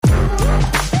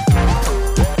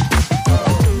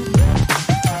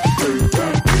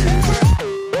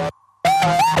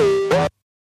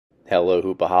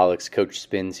Hoopaholics, Coach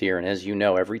Spins here, and as you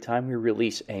know, every time we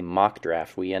release a mock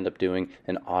draft, we end up doing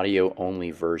an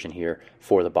audio-only version here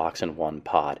for the Box and One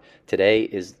pod. Today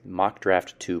is Mock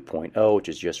Draft 2.0, which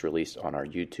is just released on our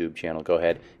YouTube channel. Go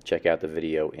ahead, check out the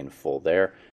video in full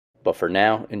there. But for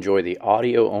now, enjoy the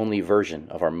audio-only version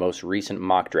of our most recent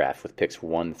mock draft with picks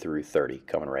 1 through 30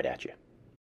 coming right at you.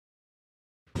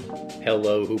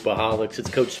 Hello, Hoopaholics. It's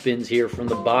Coach Spins here from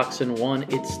the Box and One.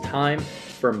 It's time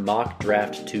for Mock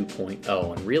Draft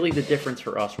 2.0. And really the difference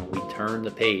for us when we turn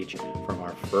the page from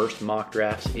our first mock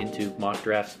drafts into Mock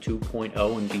Drafts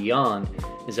 2.0 and beyond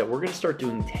is that we're going to start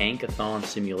doing tankathon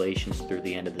simulations through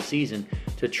the end of the season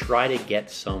to try to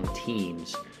get some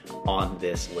teams on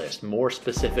this list. More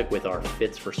specific with our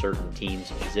fits for certain teams,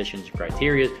 positions,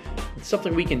 criteria. It's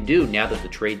something we can do now that the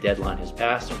trade deadline has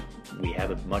passed. We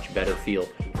have a much better feel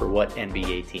for what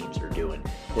NBA teams are doing.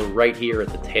 We're right here at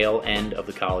the tail end of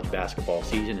the college basketball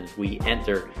season as we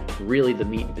enter really the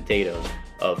meat and potatoes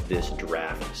of this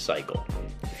draft cycle.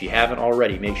 If you haven't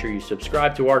already, make sure you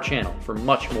subscribe to our channel for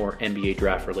much more NBA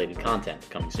draft related content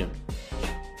coming soon.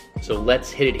 So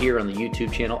let's hit it here on the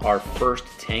YouTube channel, our first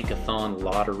Tankathon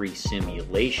lottery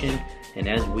simulation. And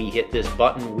as we hit this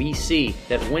button, we see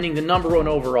that winning the number 1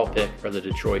 overall pick are the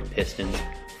Detroit Pistons,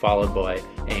 followed by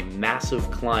a massive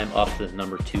climb up to the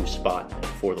number 2 spot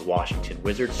for the Washington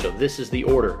Wizards. So this is the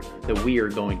order that we are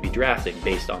going to be drafting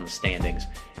based on the standings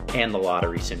and the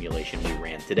lottery simulation we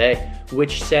ran today,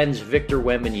 which sends Victor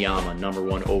Wembanyama, number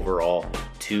 1 overall,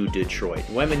 to Detroit.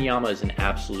 Wembanyama is an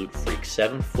absolute freak,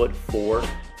 7'4",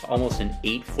 almost an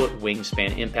 8-foot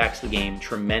wingspan, impacts the game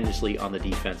tremendously on the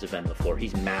defensive end of the floor.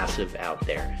 He's massive out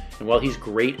there. And while he's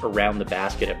great around the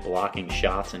basket at blocking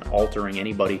shots and altering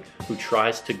anybody who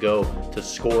tries to go to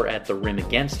score at the rim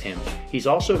against him, he's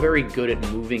also very good at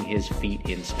moving his feet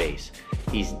in space.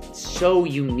 He's so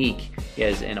unique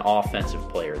as an offensive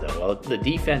player, though. While the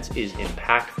defense is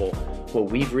impactful, what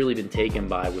we've really been taken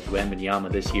by with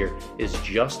Wembanyama this year is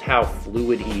just how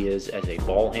fluid he is as a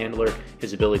ball handler,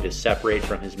 his ability to separate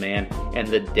from his man, and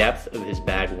the depth of his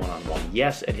bag one-on-one.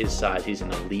 Yes, at his size, he's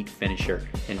an elite finisher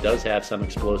and does have some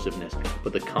explosiveness,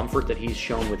 but the comfort that he's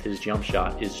shown with his jump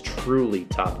shot is truly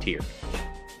top tier.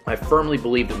 I firmly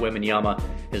believe that Wembanyama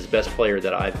is the best player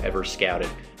that I've ever scouted.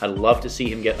 I'd love to see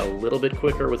him get a little bit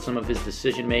quicker with some of his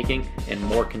decision making and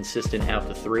more consistent out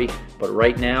to 3, but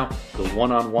right now, the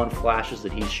one-on-one flashes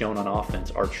that he's shown on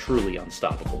offense are truly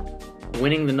unstoppable.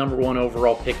 Winning the number 1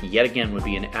 overall pick yet again would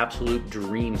be an absolute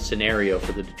dream scenario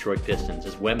for the Detroit Pistons,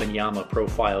 as Wembanyama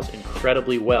profiles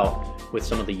incredibly well with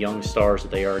some of the young stars that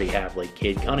they already have, like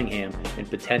Cade Cunningham and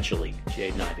potentially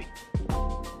Jaden Ivey.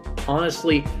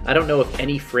 Honestly, I don't know if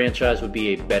any franchise would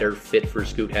be a better fit for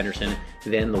Scoot Henderson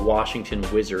than the Washington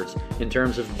Wizards in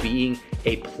terms of being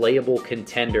a playable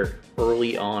contender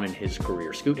early on in his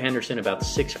career. Scoot Henderson, about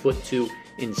 6'2",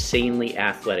 insanely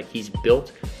athletic. He's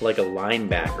built like a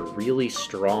linebacker, really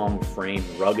strong frame,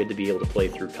 rugged to be able to play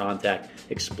through contact,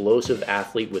 explosive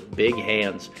athlete with big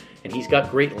hands, and he's got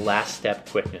great last step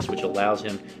quickness, which allows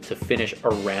him to finish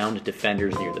around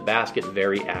defenders near the basket,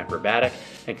 very acrobatic,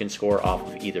 and can score off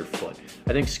of either foot.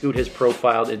 I think Scoot has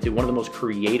profiled into one of the most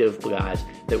creative guys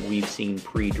that we've seen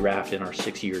pre-draft in our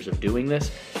 6 years of doing this.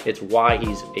 It's why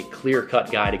he's a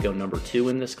clear-cut guy to go number 2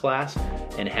 in this class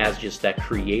and has just that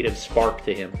creative spark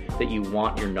to him that you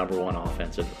want your number 1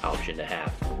 offensive option to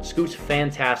have. Scoot's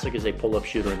fantastic as a pull-up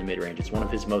shooter in the mid-range. It's one of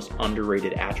his most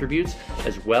underrated attributes,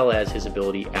 as well as his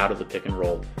ability out of the pick and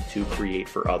roll to create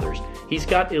for others. He's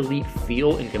got elite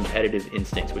feel and competitive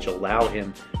instincts, which allow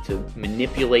him to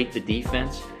manipulate the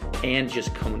defense and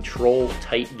just control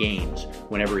tight games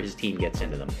whenever his team gets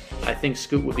into them. I think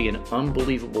Scoot would be an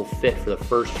unbelievable fit for the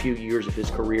first few years of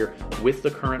his career with the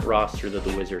current roster that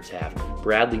the Wizards have.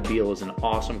 Bradley Beal is an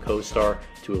awesome co-star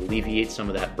to alleviate some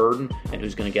of that burden and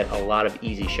who's going to get a lot of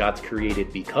easy shots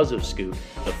created because of Scoot.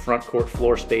 The front court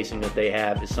floor spacing that they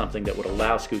have is something that would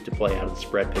allow Scoot to play out of the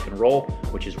spread pick and roll,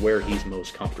 which is where he's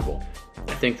most comfortable.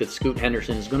 I think that Scoot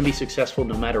Henderson is going to be successful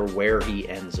no matter where he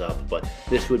ends up, but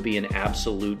this would be an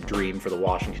absolute dream for the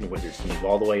Washington Wizards to move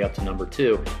all the way up to number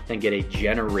 2 and get a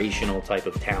generational type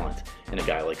of talent in a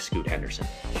guy like Scoot Henderson.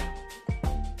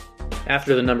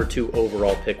 After the number 2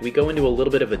 overall pick, we go into a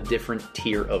little bit of a different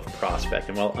tier of prospect,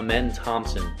 and while Amen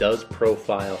Thompson does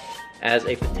profile as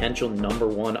a potential number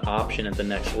 1 option at the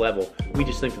next level, we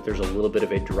just think that there's a little bit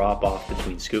of a drop-off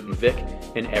between Scoot and Vic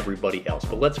and everybody else.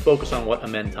 But let's focus on what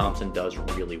Amen Thompson does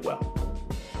really well.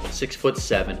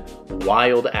 6'7",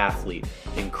 wild athlete,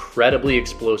 incredibly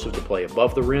explosive to play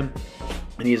above the rim,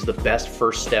 and he is the best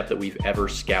first step that we've ever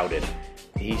scouted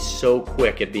He's so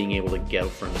quick at being able to go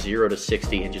from 0 to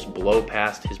 60 and just blow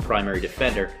past his primary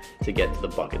defender to get to the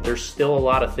bucket. There's still a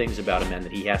lot of things about him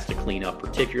that he has to clean up,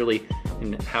 particularly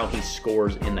in how he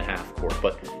scores in the half court.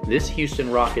 But this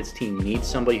Houston Rockets team needs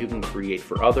somebody who can create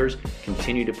for others,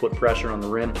 continue to put pressure on the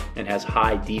rim, and has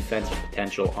high defensive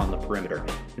potential on the perimeter.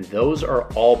 And those are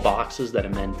all boxes that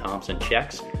Amen Thompson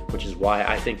checks, which is why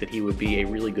I think that he would be a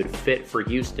really good fit for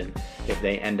Houston if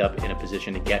they end up in a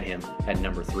position to get him at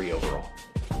number 3 overall.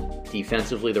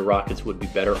 Defensively, the Rockets would be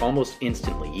better almost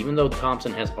instantly. Even though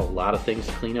Thompson has a lot of things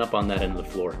to clean up on that end of the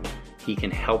floor, he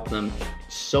can help them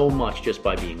so much just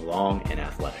by being long and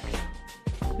athletic.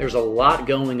 There's a lot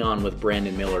going on with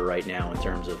Brandon Miller right now in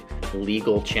terms of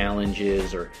legal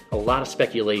challenges or a lot of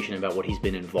speculation about what he's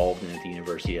been involved in at the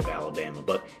University of Alabama.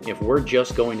 But if we're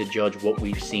just going to judge what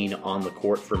we've seen on the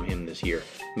court from him this year,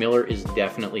 Miller is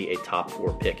definitely a top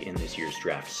 4 pick in this year's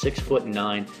draft.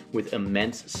 6'9" with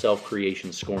immense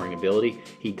self-creation scoring ability.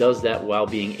 He does that while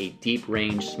being a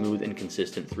deep-range, smooth, and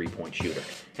consistent three-point shooter.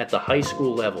 At the high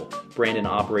school level, Brandon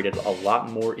operated a lot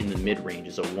more in the mid-range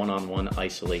as a one-on-one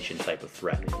isolation type of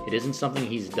threat. It isn't something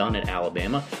he's done at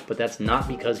Alabama, but that's not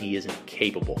because he isn't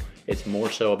capable. It's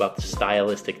more so about the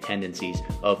stylistic tendencies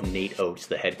of Nate Oates,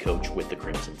 the head coach with the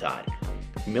Crimson Tide.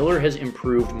 Miller has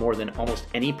improved more than almost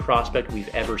any prospect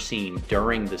we've ever seen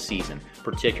during the season,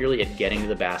 particularly at getting to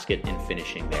the basket and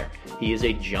finishing there. He is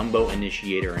a jumbo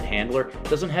initiator and handler,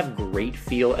 doesn't have great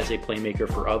feel as a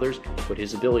playmaker for others, but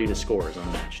his ability to score is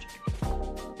unmatched.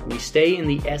 We stay in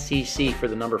the SEC for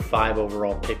the number 5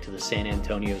 overall pick to the San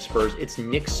Antonio Spurs. It's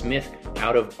Nick Smith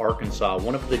out of Arkansas,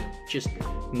 one of the just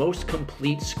most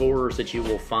complete scorers that you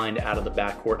will find out of the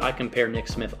backcourt. I compare Nick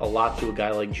Smith a lot to a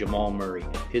guy like Jamal Murray.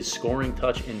 His scoring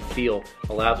touch and feel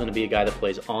allows him to be a guy that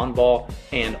plays on ball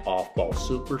and off ball.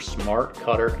 Super smart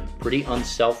cutter, pretty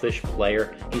unselfish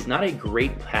player. He's not a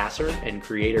great passer and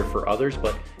creator for others,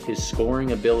 but his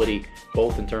scoring ability,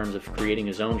 both in terms of creating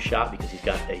his own shot because he's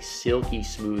got a silky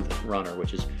smooth runner,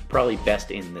 which is probably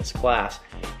best in this class,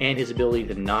 and his ability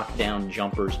to knock down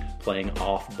jumpers playing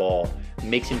off ball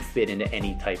makes him fit into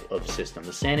any type of system.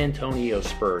 The San Antonio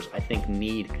Spurs, I think,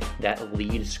 need that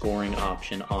lead scoring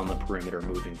option on the perimeter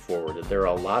moving forward. That there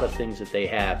are a lot of things that they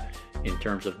have in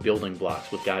terms of building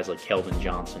blocks with guys like Kelvin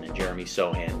Johnson and Jeremy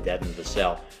Sohan, Devin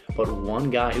Vassell. But one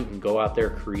guy who can go out there,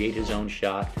 create his own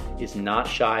shot, is not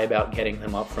shy about getting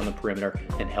them up from the perimeter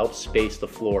and help space the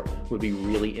floor would be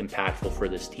really impactful for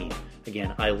this team.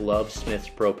 Again, I love Smith's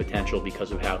pro potential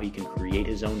because of how he can create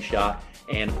his own shot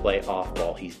and play off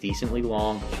ball. He's decently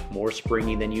long, more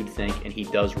springy than you'd think, and he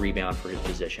does rebound for his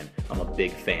position. I'm a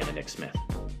big fan of Nick Smith.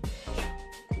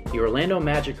 The Orlando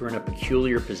Magic are in a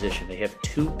peculiar position. They have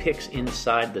 2 picks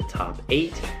inside the top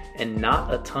 8 and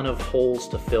not a ton of holes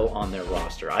to fill on their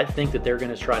roster. I think that they're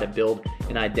going to try to build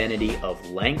an identity of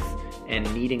length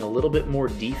and needing a little bit more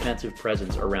defensive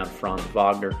presence around Franz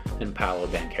Wagner and Paolo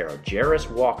Banchero. Jarace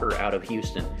Walker out of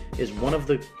Houston is one of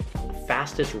the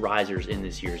fastest risers in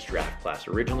this year's draft class.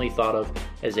 Originally thought of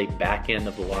as a back end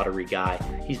of the lottery guy,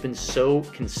 he's been so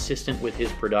consistent with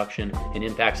his production and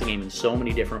impacts the game in so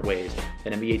many different ways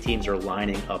that NBA teams are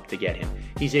lining up to get him.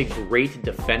 He's a great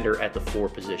defender at the 4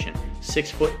 position.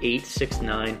 6'8",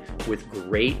 6'9", with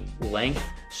great length,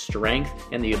 strength,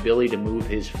 and the ability to move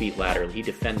his feet laterally. He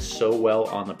defends so well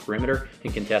on the perimeter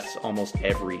and contests almost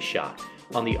every shot.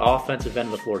 On the offensive end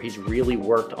of the floor, he's really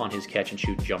worked on his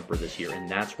catch-and-shoot jumper this year, and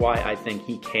that's why I think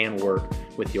he can work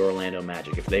with the Orlando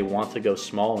Magic. If they want to go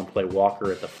small and play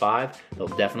Walker at the 5, they'll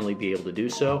definitely be able to do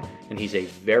so, and he's a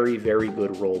very, very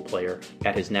good role player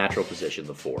at his natural position,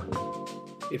 the 4.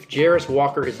 If Jarace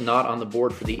Walker is not on the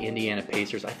board for the Indiana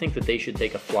Pacers, I think that they should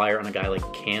take a flyer on a guy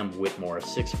like Cam Whitmore, a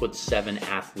 6'7"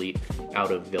 athlete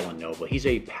out of Villanova. He's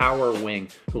a power wing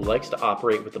who likes to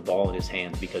operate with the ball in his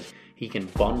hands because he can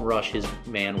bum rush his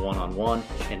man one-on-one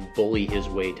and bully his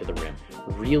way to the rim.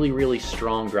 Really, really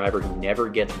strong driver who never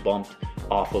gets bumped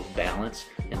off of balance,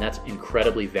 and that's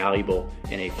incredibly valuable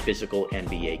in a physical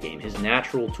NBA game. His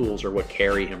natural tools are what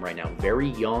carry him right now. Very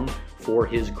young for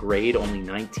his grade, only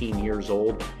 19 years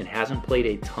old, and hasn't played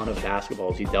a ton of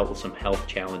basketball as he dealt with some health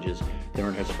challenges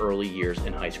during his early years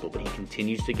in high school, but he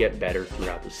continues to get better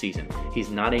throughout the season. He's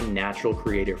not a natural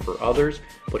creator for others,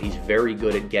 but he's very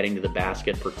good at getting to the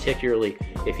basket, particularly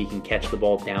if he can catch the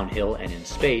ball downhill and in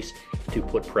space to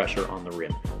put pressure on the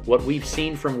rim. What we've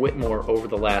seen from Whitmore over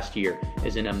the last year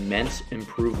is an immense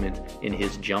improvement in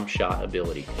his jump shot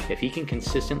ability. If he can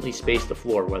consistently space the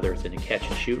floor, whether it's in a catch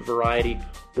and shoot variety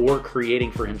or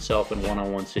creating for himself in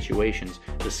one-on-one situations,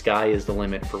 the sky is the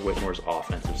limit for Whitmore's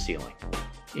offensive ceiling.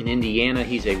 In Indiana,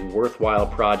 he's a worthwhile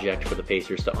project for the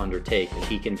Pacers to undertake, as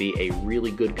he can be a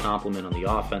really good complement on the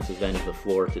offensive end of the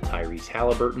floor to Tyrese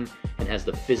Halliburton and has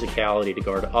the physicality to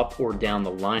guard up or down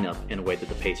the lineup in a way that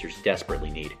the Pacers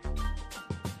desperately need.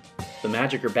 The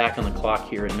Magic are back on the clock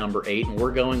here at number 8, and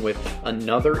we're going with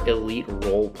another elite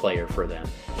role player for them,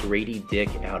 Grady Dick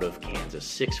out of Kansas.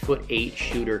 6'8"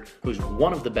 shooter who's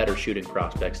one of the better shooting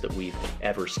prospects that we've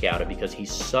ever scouted because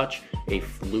he's such a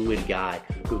fluid guy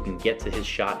who can get to his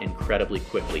shot incredibly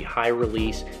quickly. High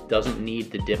release, doesn't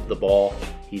need to dip the ball.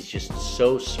 He's just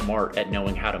so smart at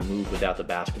knowing how to move without the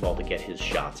basketball to get his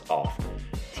shots off.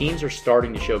 Teams are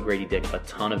starting to show Grady Dick a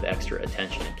ton of extra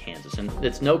attention in Kansas, and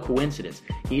it's no coincidence.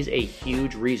 He's a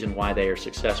huge reason why they are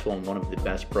successful in one of the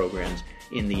best programs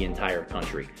in the entire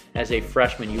country. As a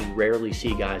freshman, you rarely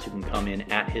see guys who can come in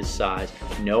at his size,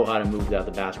 know how to move without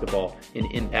the basketball,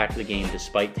 and impact the game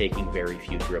despite taking very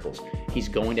few dribbles. He's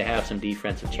going to have some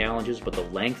defensive challenges, but the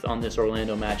length on this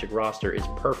Orlando Magic roster is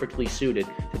perfectly suited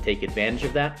to take advantage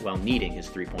of that while needing his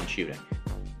three-point shooting.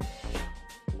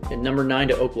 At number 9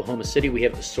 to Oklahoma City, we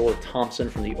have Ausar Thompson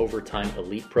from the Overtime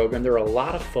Elite program. There are a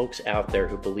lot of folks out there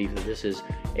who believe that this is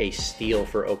a steal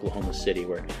for Oklahoma City,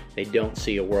 where they don't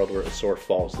see a world where Ausar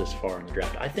falls this far in the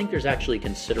draft. I think there's actually a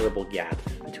considerable gap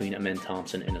between Amen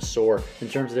Thompson and Ausar in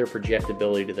terms of their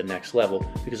projectability to the next level,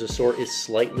 because Ausar is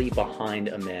slightly behind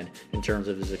Amen in terms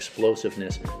of his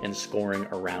explosiveness and scoring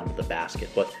around the basket.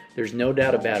 But there's no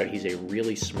doubt about it, he's a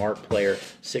really smart player,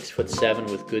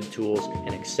 6'7" with good tools,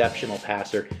 an exceptional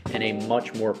passer, and a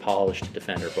much more polished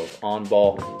defender, both on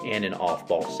ball and in off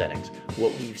ball settings.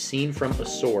 What we've seen from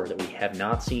Ausar that we have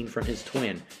not seen from his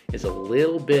twin is a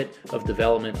little bit of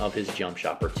development of his jump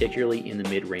shot, particularly in the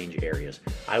mid-range areas.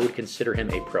 I would consider him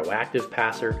a proactive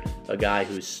passer, a guy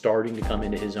who's starting to come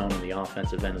into his own on the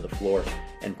offensive end of the floor,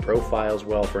 and profiles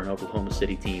well for an Oklahoma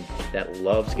City team that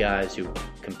loves guys who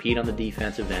compete on the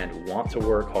defensive end, want to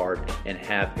work hard, and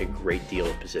have a great deal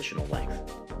of positional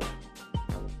length.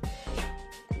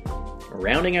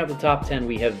 Rounding out the top 10,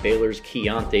 we have Baylor's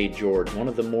Keyonte George, one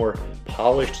of the more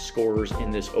polished scorers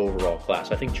in this overall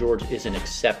class. I think George is an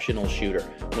exceptional shooter.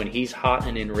 When he's hot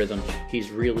and in rhythm, he's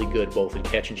really good both in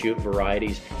catch and shoot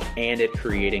varieties and at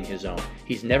creating his own.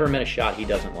 He's never met a shot he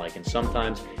doesn't like, and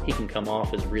sometimes he can come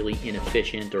off as really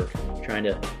inefficient or trying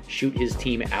to shoot his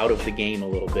team out of the game a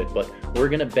little bit, but we're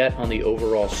going to bet on the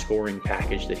overall scoring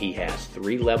package that he has.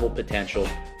 3-level potential,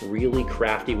 really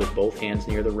crafty with both hands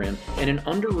near the rim, and an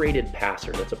underrated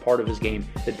passer. That's a part of his game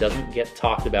that doesn't get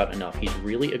talked about enough. He's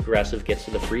really aggressive, gets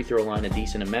to the free throw line a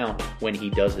decent amount when he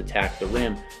does attack the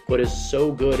rim, but is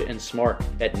so good and smart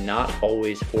at not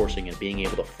always forcing and being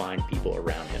able to find people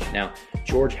around him. Now,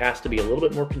 George has to be a little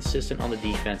bit more consistent on the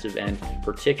defensive end,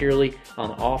 particularly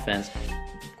on offense.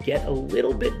 Get a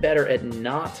little bit better at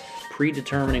not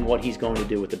predetermining what he's going to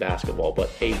do with the basketball,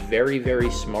 but a very, very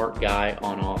smart guy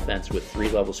on offense with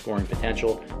 3-level scoring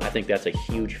potential. I think that's a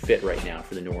huge fit right now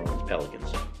for the New Orleans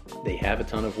Pelicans. They have a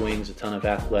ton of wings, a ton of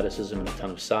athleticism, and a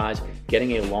ton of size.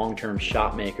 Getting a long-term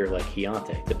shot maker like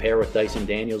Keyonte to pair with Dyson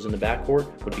Daniels in the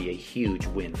backcourt would be a huge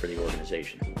win for the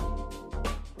organization.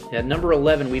 At number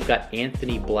 11, we've got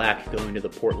Anthony Black going to the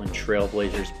Portland Trail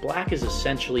Blazers. Black is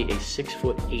essentially a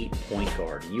 6'8" point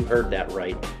guard. You heard that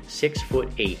right,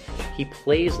 6'8". He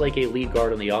plays like a lead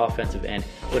guard on the offensive end,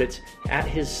 but it's at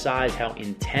his size how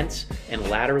intense and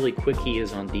laterally quick he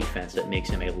is on defense that makes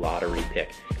him a lottery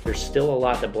pick. There's still a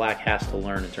lot that Black has to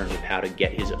learn in terms of how to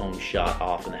get his own shot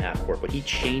off in the half court, but he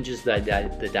changes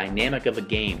the dynamic of a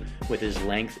game with his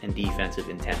length and defensive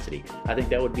intensity. I think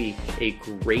that would be a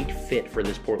great fit for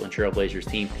this Portland Trail Blazers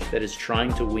team that is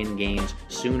trying to win games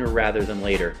sooner rather than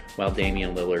later while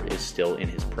Damian Lillard is still in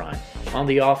his prime. On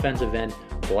the offensive end,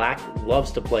 Black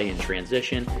loves to play in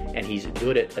transition, and he's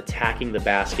good at attacking the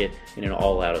basket in an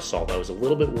all-out assault. I was a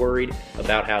little bit worried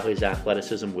about how his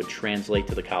athleticism would translate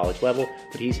to the college level,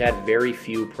 but he's had very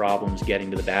few problems getting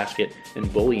to the basket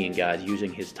and bullying guys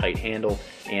using his tight handle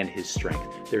and his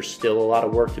strength. There's still a lot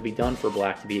of work to be done for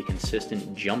Black to be a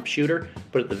consistent jump shooter,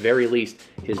 but at the very least,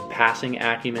 his passing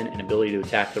acumen and ability to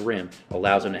attack the rim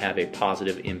allows him to have a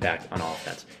positive impact on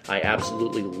offense. I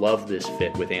absolutely love this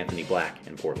fit with Anthony Black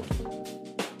in Portland.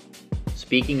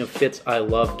 Speaking of fits I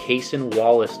love, Cason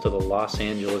Wallace to the Los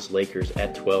Angeles Lakers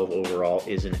at 12 overall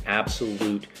is an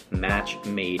absolute match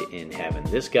made in heaven.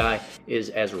 This guy is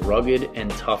as rugged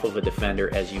and tough of a defender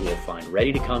as you will find,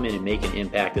 ready to come in and make an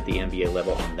impact at the NBA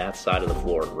level on that side of the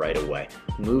floor right away.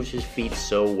 Moves his feet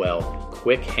so well,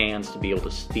 quick hands to be able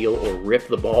to steal or rip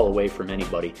the ball away from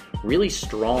anybody. Really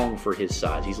strong for his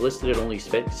size. He's listed at only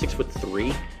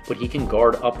 6'3", but he can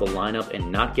guard up the lineup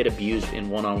and not get abused in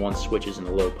one-on-one switches in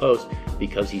the low post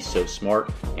because he's so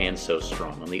smart and so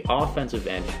strong. On the offensive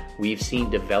end, we've seen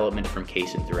development from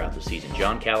Cason throughout the season.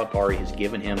 John Calipari has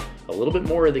given him a little bit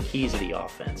more of the keys of the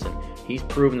offense, and he's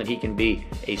proven that he can be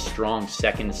a strong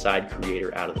second side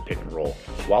creator out of the pick and roll.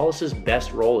 Wallace's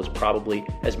best role is probably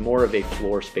as more of a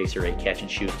floor spacer, a catch and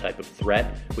shoot type of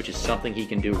threat, which is something he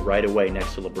can do right away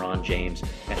next to LeBron James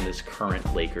and this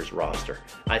current Lakers roster.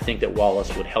 I think that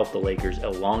Wallace would help the Lakers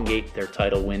elongate their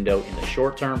title window in the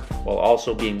short term while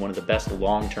also being one of the best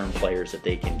long-term players that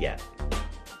they can get.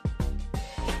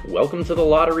 Welcome to the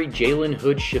lottery, Jalen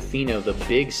Hood-Schifino, the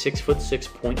big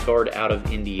 6'6" point guard out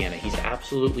of Indiana. He's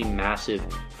absolutely massive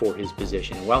for his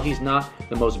position. And while he's not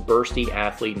the most bursty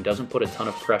athlete and doesn't put a ton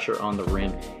of pressure on the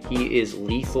rim, he is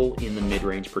lethal in the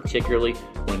mid-range, particularly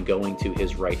when going to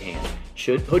his right hand.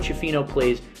 Hood-Schifino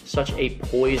plays such a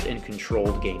poised and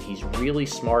controlled game. He's really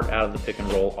smart out of the pick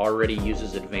and roll, already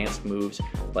uses advanced moves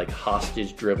like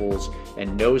hostage dribbles,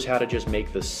 and knows how to just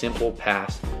make the simple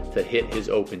pass to hit his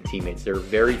open teammates. There are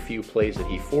very few plays that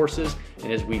he forces,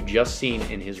 and as we've just seen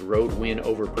in his road win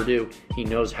over Purdue, he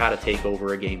knows how to take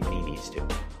over a game when he needs to.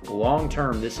 Long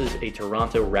term, this is a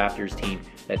Toronto Raptors team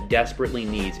that desperately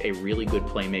needs a really good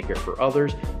playmaker for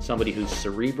others, somebody who's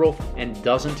cerebral and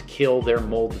doesn't kill their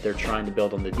mold that they're trying to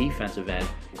build on the defensive end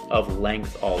of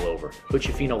length all over.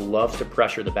 Hood-Schifino loves to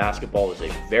pressure the basketball, is a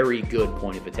very good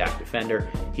point of attack defender.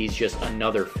 He's just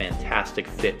another fantastic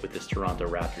fit with this Toronto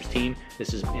Raptors team.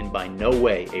 This is in by no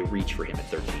way a reach for him at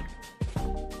 13.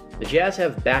 The Jazz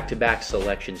have back-to-back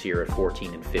selections here at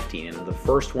 14 and 15, and the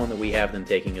first one that we have them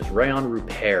taking is Rayon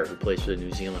Rupert, who plays for the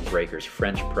New Zealand Breakers,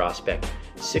 French prospect.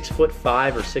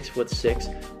 6'5" or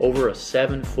 6'6", over a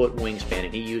 7-foot wingspan,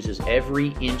 and he uses every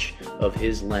inch of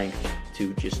his length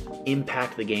to just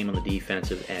impact the game on the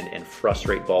defensive end and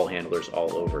frustrate ball handlers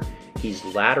all over. He's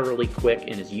laterally quick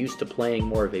and is used to playing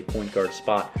more of a point guard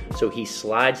spot, so he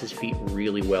slides his feet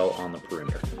really well on the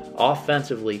perimeter.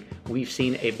 Offensively, we've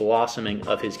seen a blossoming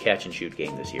of his catch-and-shoot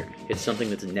game this year. It's something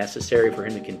that's necessary for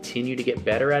him to continue to get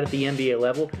better at the NBA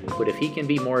level, but if he can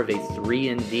be more of a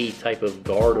 3-and-D type of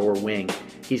guard or wing,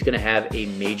 he's going to have a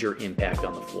major impact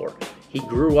on the floor. He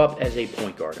grew up as a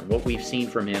point guard, and what we've seen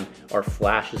from him are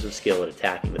flashes of skill at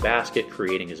attacking the basket,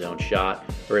 creating his own shot,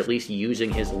 or at least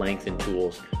using his length and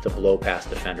tools to blow past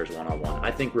defenders one-on-one. I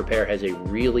think Rupert has a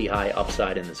really high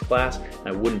upside in this class, and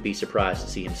I wouldn't be surprised to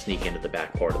see him sneak into the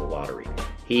back part of the lottery.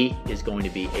 He is going to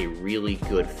be a really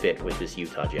good fit with this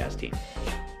Utah Jazz team.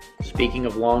 Speaking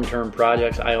of long-term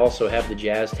projects, I also have the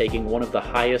Jazz taking one of the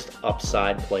highest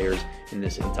upside players in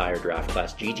this entire draft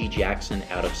class, Gigi Jackson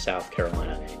out of South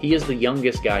Carolina. He is the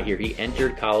youngest guy here. He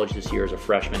entered college this year as a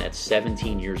freshman at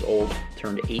 17 years old,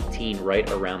 turned 18 right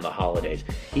around the holidays.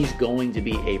 He's going to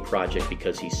be a project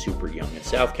because he's super young, and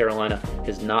South Carolina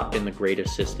has not been the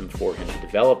greatest system for him to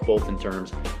develop, both in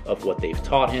terms of what they've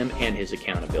taught him and his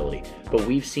accountability. But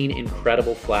we've seen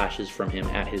incredible flashes from him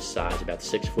at his size, about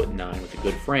 6'9", with a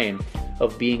good frame,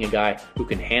 of being a guy who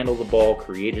can handle the ball,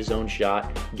 create his own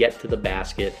shot, get to the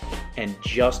basket, and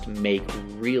just make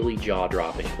really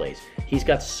jaw-dropping plays. He's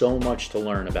got so much to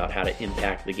learn about how to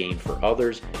impact the game for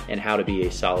others and how to be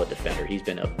a solid defender. He's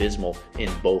been abysmal in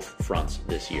both fronts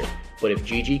this year. But if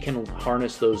Gigi can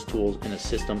harness those tools in a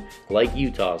system like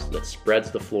Utah's that spreads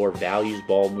the floor, values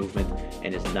ball movement,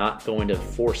 and is not going to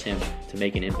force him to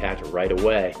make an impact right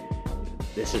away,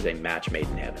 this is a match made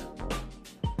in heaven.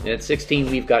 And at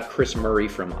 16, we've got Kris Murray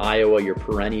from Iowa, your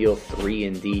perennial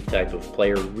 3-and-D type of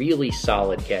player. Really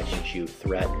solid catch-and-shoot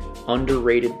threat.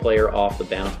 Underrated player off the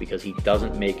bounce because he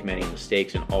doesn't make many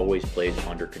mistakes and always plays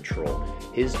under control.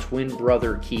 His twin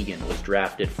brother, Keegan, was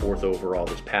drafted 4th overall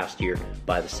this past year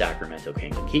by the Sacramento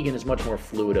Kings. And Keegan is much more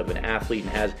fluid of an athlete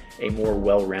and has a more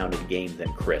well-rounded game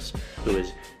than Kris, who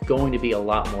is going to be a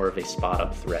lot more of a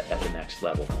spot-up threat at the next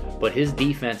level. But his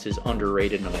defense is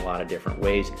underrated in a lot of different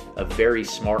ways. A very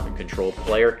smart and controlled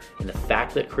player, and the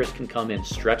fact that Kris can come in,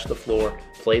 stretch the floor,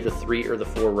 play the 3 or the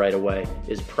 4 right away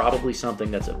is probably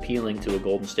something that's appealing to a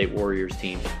Golden State Warriors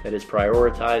team that has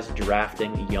prioritized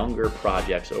drafting younger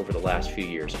projects over the last few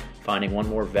years. Finding one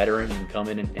more veteran who can come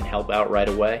in and help out right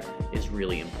away is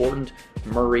really important.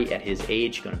 Murray, at his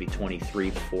age, going to be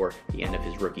 23 before the end of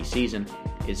his rookie season,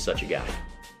 is such a guy.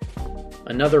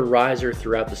 Another riser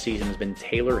throughout the season has been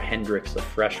Taylor Hendricks, the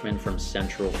freshman from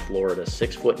Central Florida.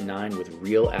 6'9" with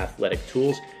real athletic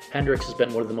tools. Hendricks has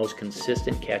been one of the most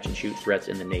consistent catch-and-shoot threats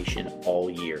in the nation all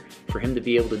year. For him to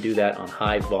be able to do that on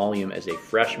high volume as a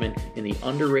freshman in the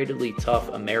underratedly tough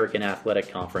American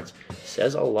Athletic Conference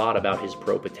says a lot about his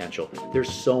pro potential.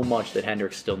 There's so much that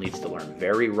Hendricks still needs to learn.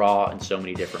 Very raw in so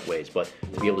many different ways, but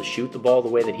to be able to shoot the ball the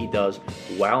way that he does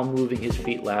while moving his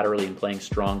feet laterally and playing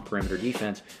strong perimeter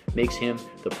defense makes him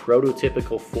the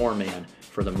prototypical four-man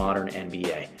for the modern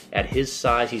NBA. At his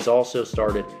size, he's also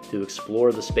started to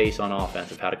explore the space on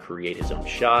offense of how to create his own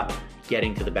shot,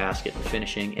 getting to the basket and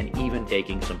finishing, and even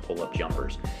taking some pull-up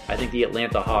jumpers. I think the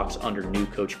Atlanta Hawks under new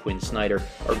coach Quinn Snyder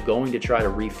are going to try to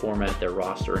reformat their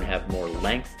roster and have more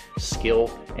length,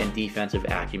 skill, and defensive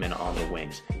acumen on the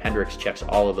wings. Hendricks checks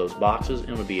all of those boxes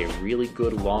and would be a really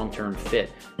good long-term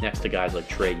fit next to guys like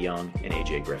Trae Young and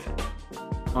AJ Griffin.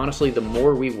 Honestly, the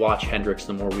more we watch Hendricks,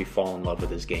 the more we fall in love with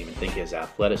his game and think his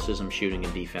athleticism, shooting,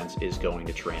 and defense is going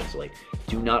to translate.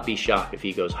 Do not be shocked if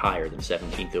he goes higher than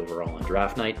 17th overall on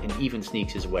draft night and even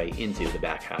sneaks his way into the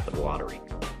back half of the lottery.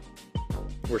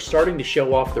 We're starting to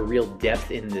show off the real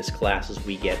depth in this class as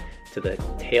we get to the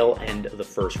tail end of the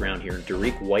first round here.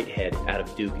 Dariq Whitehead out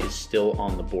of Duke is still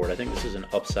on the board. I think this is an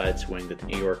upside swing that the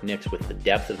New York Knicks, with the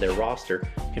depth of their roster,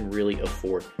 can really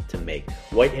afford to make.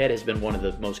 Whitehead has been one of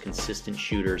the most consistent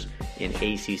shooters in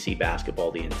ACC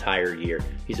basketball the entire year.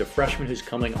 He's a freshman who's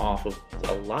coming off of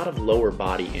a lot of lower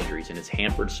body injuries, and it's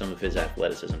hampered some of his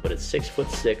athleticism. But at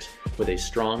 6'6", with a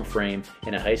strong frame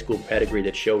and a high school pedigree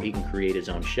that showed he can create his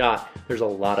own shot, there's a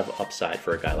lot of upside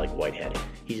for a guy like Whitehead.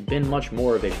 He's been much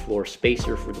more of a floor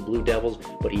spacer for the Blue Devils,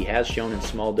 but he has shown in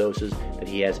small doses that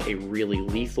he has a really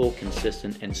lethal,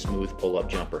 consistent, and smooth pull-up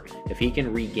jumper. If he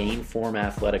can regain form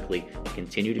athletically and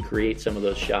continue to create some of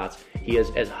those shots, he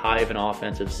has as high of an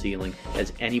offensive ceiling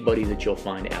as anybody that you'll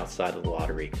find outside of the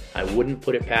lottery. I wouldn't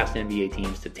put it past NBA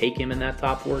teams to take him in that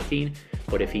top 14,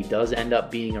 but if he does end up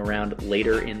being around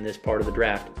later in this part of the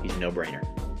draft, he's a no-brainer.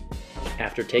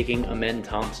 After taking Amen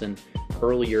Thompson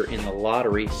earlier in the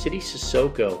lottery, Sidy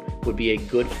Cissoko would be a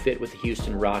good fit with the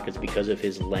Houston Rockets because of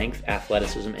his length,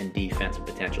 athleticism, and defensive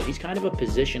potential. He's kind of a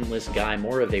positionless guy,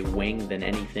 more of a wing than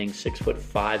anything, 6'5",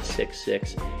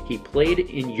 6'6". He played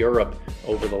in Europe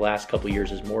over the last couple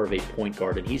years as more of a point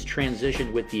guard, and he's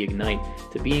transitioned with the Ignite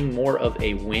to being more of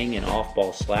a wing and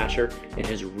off-ball slasher and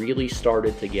has really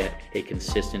started to get a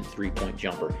consistent three-point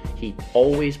jumper. He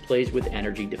always plays with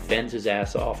energy, defends his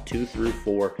ass off 2 through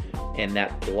 4, and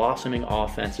that blossoming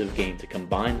offensive game to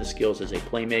combine the skills as a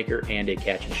playmaker and a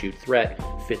catch-and-shoot threat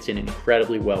fits in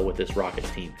incredibly well with this Rockets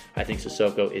team. I think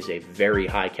Cissoko is a very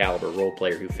high-caliber role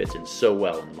player who fits in so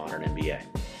well in the modern NBA.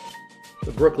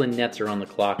 The Brooklyn Nets are on the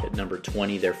clock at number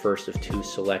 20, their first of 2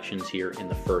 selections here in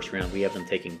the first round. We have them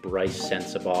taking Bryce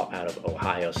Sensabaugh out of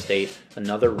Ohio State,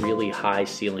 another really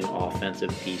high-ceiling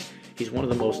offensive piece. He's one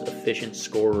of the most efficient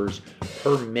scorers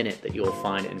per minute that you'll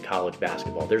find in college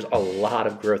basketball. There's a lot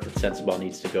of growth that Sensabaugh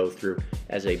needs to go through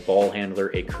as a ball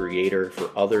handler, a creator for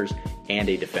others, and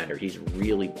a defender. He's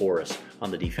really porous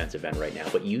on the defensive end right now,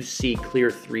 but you see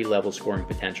clear 3-level scoring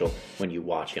potential when you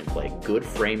watch him play. Good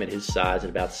frame at his size at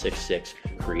about 6'6",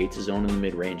 creates his own in the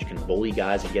mid-range, can bully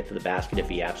guys and get to the basket if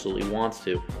he absolutely wants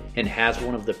to, and has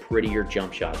one of the prettier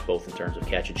jump shots, both in terms of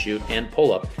catch and shoot and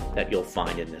pull-up, that you'll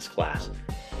find in this class.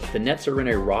 The Nets are in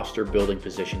a roster-building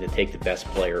position to take the best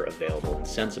player available, and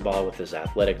Sensabaugh, with his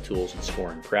athletic tools and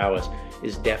scoring prowess,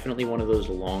 is definitely one of those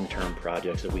long-term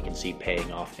projects that we can see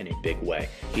paying off in a big way.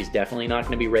 He's definitely not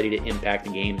going to be ready to impact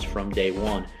the games from day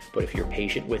one, but if you're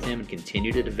patient with him and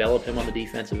continue to develop him on the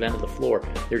defensive end of the floor,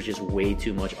 there's just way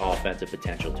too much offensive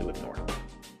potential to ignore.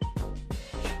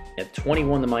 At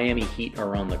 21, the Miami Heat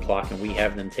are on the clock, and we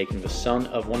have them taking the son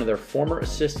of one of their former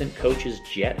assistant coaches,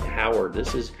 Jett Howard.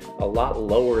 This is a lot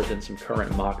lower than some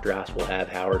current mock drafts will have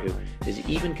Howard, who is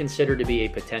even considered to be a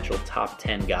potential top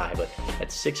 10 guy. But at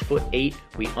 6'8",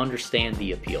 we understand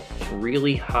the appeal.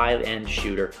 Really high-end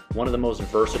shooter, one of the most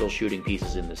versatile shooting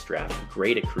pieces in this draft.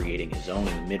 Great at creating his own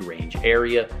in the mid-range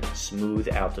area, smooth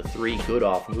out to 3, good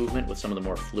off movement with some of the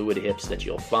more fluid hips that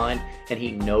you'll find, and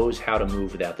he knows how to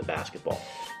move without the basketball.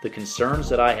 The concerns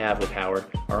that I have with Howard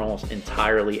are almost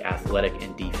entirely athletic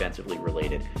and defensively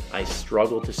related. I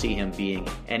struggle to see him being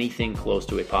anything close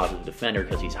to a positive defender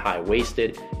because he's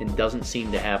high-waisted and doesn't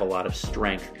seem to have a lot of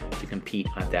strength to compete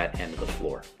at that end of the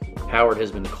floor. Howard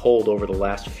has been cold over the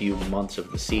last few months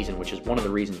of the season, which is one of the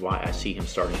reasons why I see him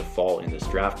starting to fall in this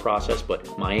draft process,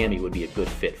 but Miami would be a good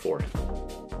fit for him.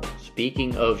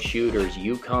 Speaking of shooters,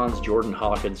 UConn's Jordan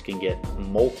Hawkins can get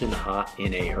molten hot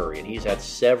in a hurry, and he's had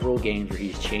several games where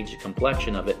he's changed the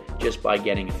complexion of it just by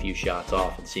getting a few shots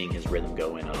off and seeing his rhythm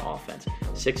go in on offense.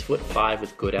 6'5"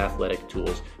 with good athletic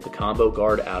tools, the combo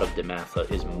guard out of DeMatha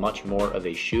is much more of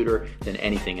a shooter than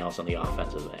anything else on the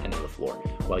offensive end of the floor.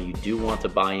 While you do want to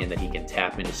buy in that he can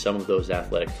tap into some of those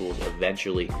athletic tools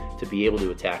eventually to be able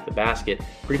to attack the basket,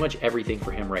 pretty much everything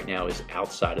for him right now is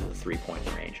outside of the three-point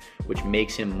range, which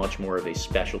makes him much more of a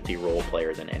specialty role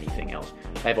player than anything else.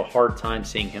 I have a hard time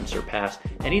seeing him surpass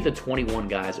any of the 21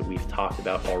 guys that we've talked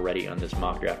about already on this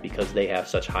mock draft because they have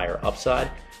such higher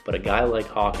upside, but a guy like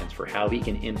Hawkins, for how he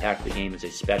can impact the game as a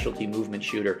specialty movement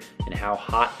shooter and how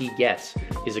hot he gets,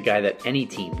 is a guy that any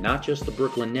team, not just the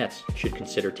Brooklyn Nets, should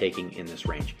consider taking in this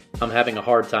range. I'm having a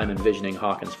hard time envisioning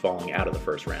Hawkins falling out of the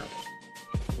first round.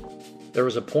 There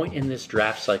was a point in this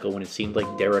draft cycle when it seemed like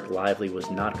Dereck Lively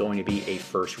was not going to be a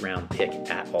first-round pick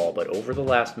at all, but over the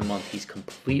last month, he's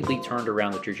completely turned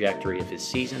around the trajectory of his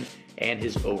season and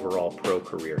his overall pro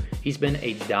career. He's been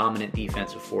a dominant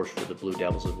defensive force for the Blue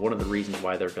Devils, and one of the reasons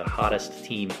why they're the hottest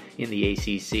team in the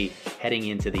ACC heading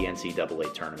into the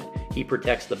NCAA tournament. He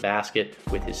protects the basket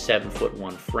with his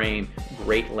 7'1" frame,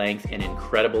 great length, and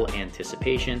incredible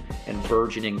anticipation and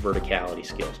burgeoning verticality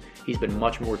skills. He's been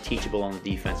much more teachable on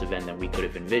the defensive end than we could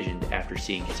have envisioned after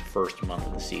seeing his first month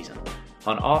of the season.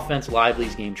 On offense,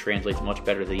 Lively's game translates much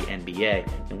better to the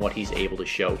NBA than what he's able to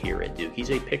show here at Duke. He's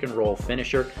a pick-and-roll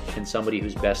finisher and somebody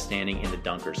who's best standing in the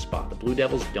dunker spot. The Blue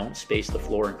Devils don't space the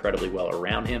floor incredibly well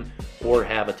around him or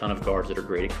have a ton of guards that are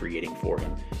great at creating for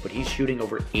him. But he's shooting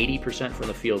over 80% from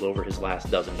the field over his last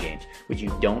dozen games, which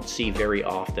you don't see very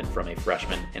often from a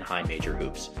freshman in high major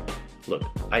hoops. Look,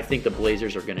 I think the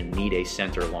Blazers are going to need a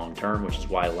center long term, which is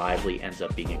why Lively ends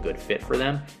up being a good fit for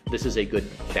them. This is a good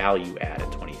value add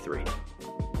at 23.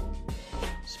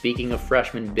 Speaking of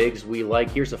freshman bigs we like,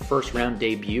 here's a first-round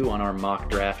debut on our mock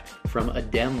draft from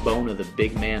Adem Bona, the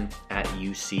big man at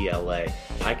UCLA.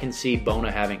 I can see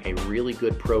Bona having a really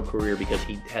good pro career because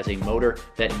he has a motor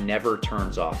that never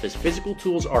turns off. His physical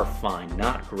tools are fine,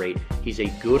 not great. He's a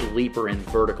good leaper and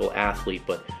vertical athlete,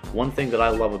 but one thing that I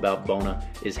love about Bona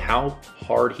is how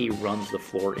hard he runs the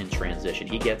floor in transition.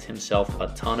 He gets himself a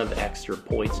ton of extra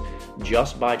points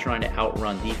just by trying to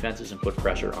outrun defenses and put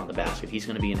pressure on the basket. He's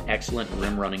going to be an excellent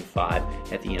rim-running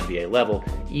 5 at the NBA level,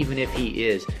 even if he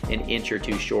is an inch or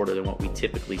two shorter than what we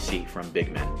typically see from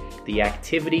big men. The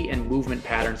activity and movement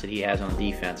patterns that he has on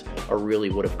defense are really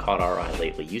what have caught our eye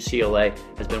lately. UCLA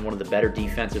has been one of the better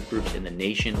defensive groups in the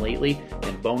nation lately,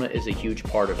 and Bona is a huge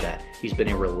part of that. He's been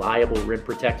a reliable rim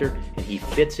protector, and he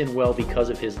fits in well because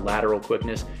of his lateral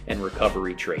quickness and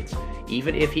recovery traits.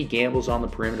 Even if he gambles on the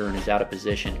perimeter and is out of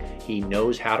position, he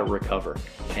knows how to recover.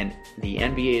 And the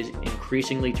NBA is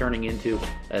increasingly turning into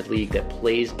a league that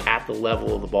plays at the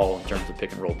level of the ball in terms of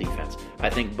pick and roll defense. I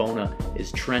think Bona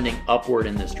is trending upward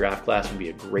in this draft class and be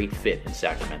a great fit in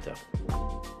Sacramento.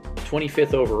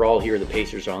 25th overall here, the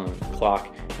Pacers are on the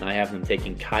clock, and I have them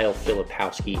taking Kyle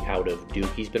Filipowski out of Duke.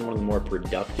 He's been one of the more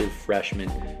productive freshmen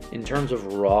in terms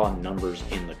of raw numbers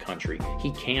in the country.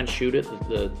 He can shoot it.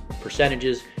 The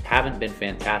percentages haven't been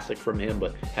fantastic from him,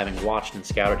 but having watched and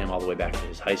scouted him all the way back to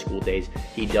his high school days,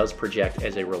 he does project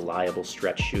as a reliable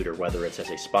stretch shooter, whether it's as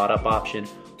a spot-up option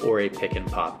or a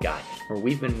pick-and-pop guy. Where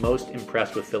we've been most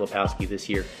impressed with Filipowski this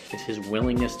year is his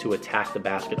willingness to attack the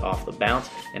basket off the bounce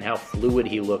and how fluid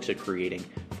he looks at creating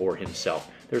for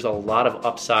himself. There's a lot of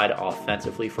upside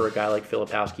offensively for a guy like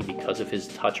Filipowski because of his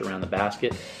touch around the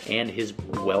basket and his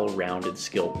well-rounded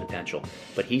skill potential.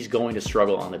 But he's going to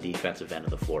struggle on the defensive end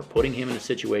of the floor. Putting him in a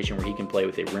situation where he can play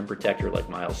with a rim protector like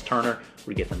Miles Turner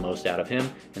would get the most out of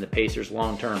him, and the Pacers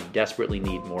long-term desperately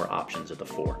need more options at the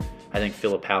 4. I think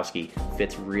Filipowski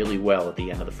fits really well at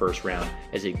the end of the first round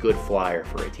as a good flyer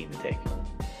for a team to take.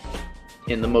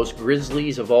 In the most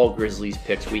Grizzlies of all Grizzlies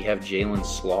picks, we have Jalen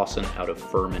Slawson out of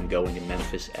Furman going to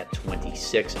Memphis at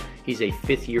 26. He's a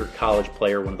fifth-year college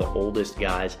player, one of the oldest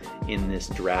guys in this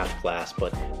draft class,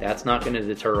 but that's not going to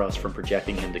deter us from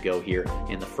projecting him to go here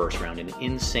in the first round. An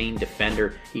insane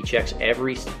defender. He checks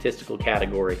every statistical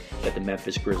category that the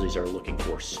Memphis Grizzlies are looking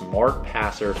for. Smart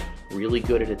passer, really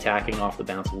good at attacking off the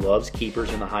bounce, loves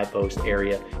keepers in the high post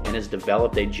area, and has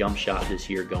developed a jump shot this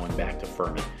year going back to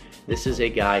Furman. This is a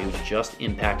guy who just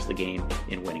impacts the game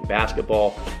in winning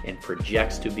basketball and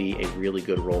projects to be a really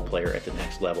good role player at the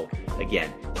next level.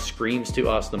 Again, screams to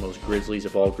us the most Grizzlies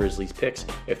of all Grizzlies picks.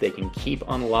 If they can keep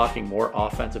unlocking more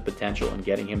offensive potential and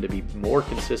getting him to be more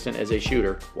consistent as a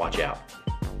shooter, watch out.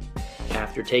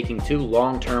 After taking two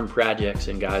long-term projects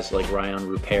in guys like Ryan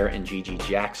Rupert and Gigi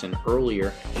Jackson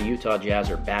earlier, the Utah Jazz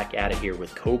are back at it here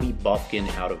with Kobe Bufkin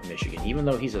out of Michigan. Even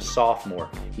though he's a sophomore,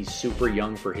 he's super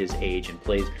young for his age and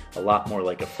plays a lot more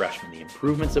like a freshman. The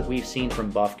improvements that we've seen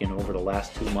from Bufkin over the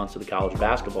last 2 months of the college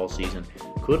basketball season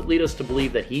could lead us to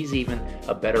believe that he's even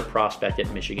a better prospect at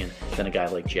Michigan than a guy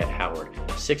like Jet Howard.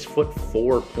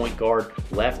 6'4" point guard,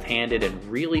 left-handed and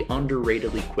really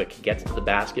underratedly quick, gets to the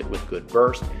basket with good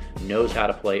burst, knows how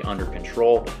to play under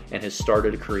control, and has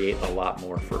started to create a lot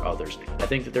more for others. I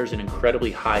think that there's an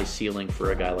incredibly high ceiling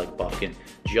for a guy like Bufkin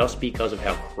just because of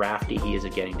how crafty he is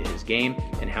at getting to his game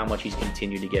and how much he's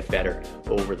continued to get better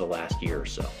over the last year or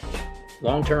so.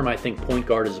 Long term, I think point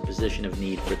guard is a position of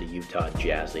need for the Utah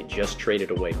Jazz. They just traded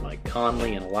away Mike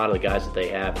Conley, and a lot of the guys that they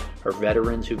have are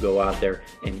veterans who go out there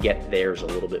and get theirs a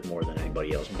little bit more than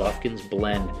anybody else. Bufkin's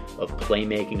blend of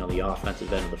playmaking on the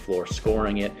offensive end of the floor,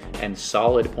 scoring it, and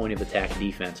solid point of attack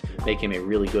defense make him a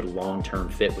really good long-term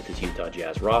fit with his Utah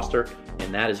Jazz roster,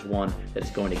 and that is one that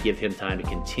is going to give him time to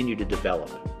continue to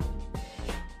develop.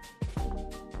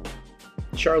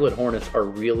 Charlotte Hornets are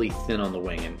really thin on the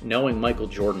wing, and knowing Michael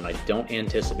Jordan, I don't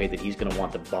anticipate that he's going to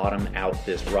want to bottom out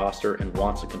this roster and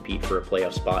wants to compete for a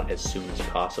playoff spot as soon as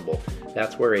possible.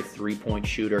 That's where a three-point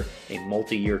shooter, a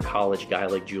multi-year college guy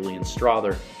like Julian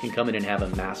Strawther can come in and have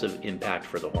a massive impact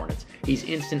for the Hornets. He's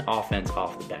instant offense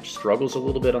off the bench, struggles a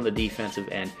little bit on the defensive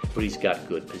end, but he's got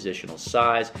good positional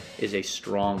size, is a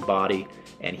strong body,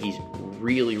 and he's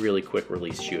really quick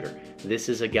release shooter. This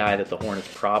is a guy that the Hornets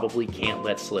probably can't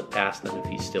let slip past them if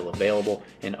he's still available,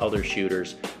 and other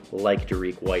shooters like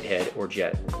Dariq Whitehead or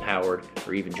Jet Howard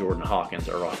or even Jordan Hawkins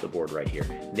are off the board right here.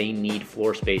 They need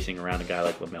floor spacing around a guy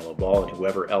like LaMelo Ball and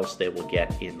whoever else they will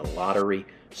get in the lottery.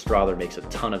 Strawther makes a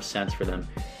ton of sense for them.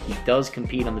 He does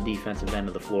compete on the defensive end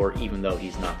of the floor, even though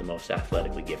he's not the most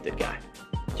athletically gifted guy.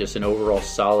 Just an overall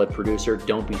solid producer.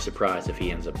 Don't be surprised if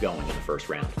he ends up going in the first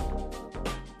round.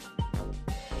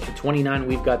 At 29,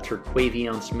 we've got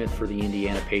Terquavion Smith for the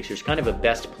Indiana Pacers, kind of a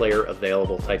best player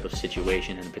available type of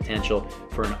situation and potential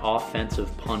for an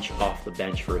offensive punch off the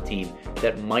bench for a team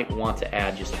that might want to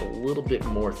add just a little bit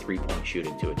more three-point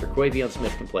shooting to it. Terquavion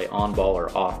Smith can play on ball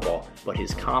or off ball, but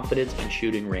his confidence and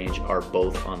shooting range are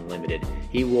both unlimited.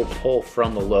 He will pull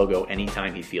from the logo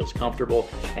anytime he feels comfortable,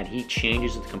 and he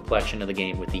changes the complexion of the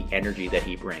game with the energy that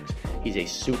he brings. He's a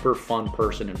super fun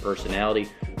person and personality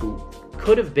who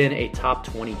could have been a top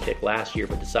 20 pick last year,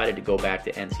 but decided to go back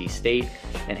to NC State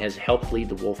and has helped lead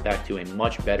the Wolfpack to a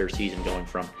much better season, going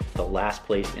from the last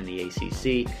place in the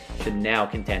ACC to now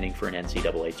contending for an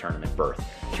NCAA tournament berth.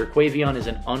 Terquavion is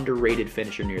an underrated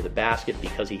finisher near the basket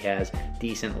because he has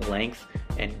decent length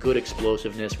and good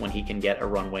explosiveness when he can get a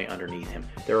runway underneath him.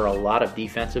 There are a lot of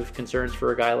defensive concerns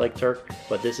for a guy like Turk,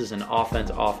 but this is an offense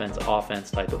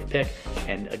type of pick,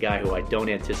 and a guy who I don't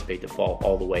anticipate to fall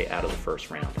all the way out of the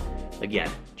first round.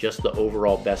 Again, just the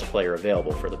overall best player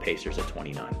available for the Pacers at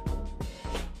 29.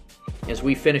 As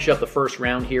we finish up the first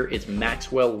round here, it's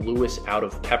Maxwell Lewis out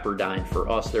of Pepperdine for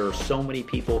us. There are so many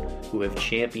people who have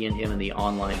championed him in the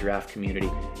online draft community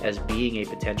as being a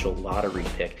potential lottery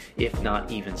pick, if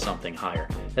not even something higher.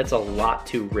 That's a lot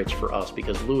too rich for us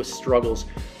because Lewis struggles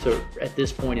to, at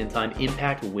this point in time,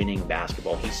 impact winning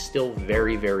basketball. He's still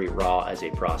very raw as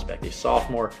a prospect. A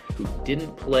sophomore who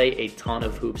didn't play a ton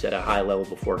of hoops at a high level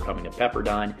before coming to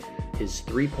Pepperdine. His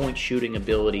three-point shooting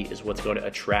ability is what's going to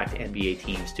attract NBA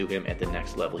teams to him at the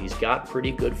next level. He's got pretty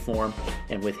good form,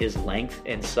 and with his length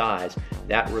and size,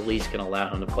 that release can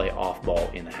allow him to play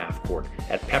off-ball in the half court.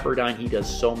 At Pepperdine, he does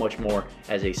so much more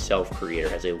as a self-creator,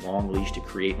 has a long leash to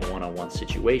create one-on-one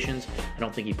situations. I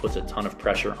don't think he puts a ton of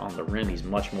pressure on the rim. He's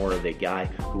much more of a guy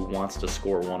who wants to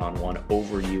score one-on-one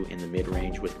over you in the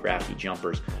mid-range with crafty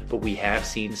jumpers, but we have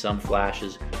seen some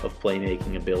flashes of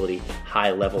playmaking ability,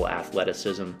 high-level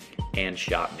athleticism, and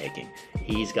shot making.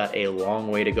 He's got a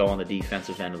long way to go on the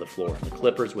defensive end of the floor. The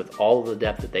Clippers, with all of the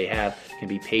depth that they have, can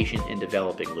be patient in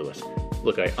developing Lewis.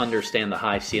 Look, I understand the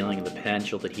high ceiling and the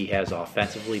potential that he has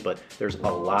offensively, but there's a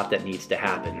lot that needs to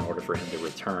happen in order for him to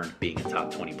return being a top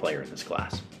 20 player in this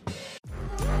class.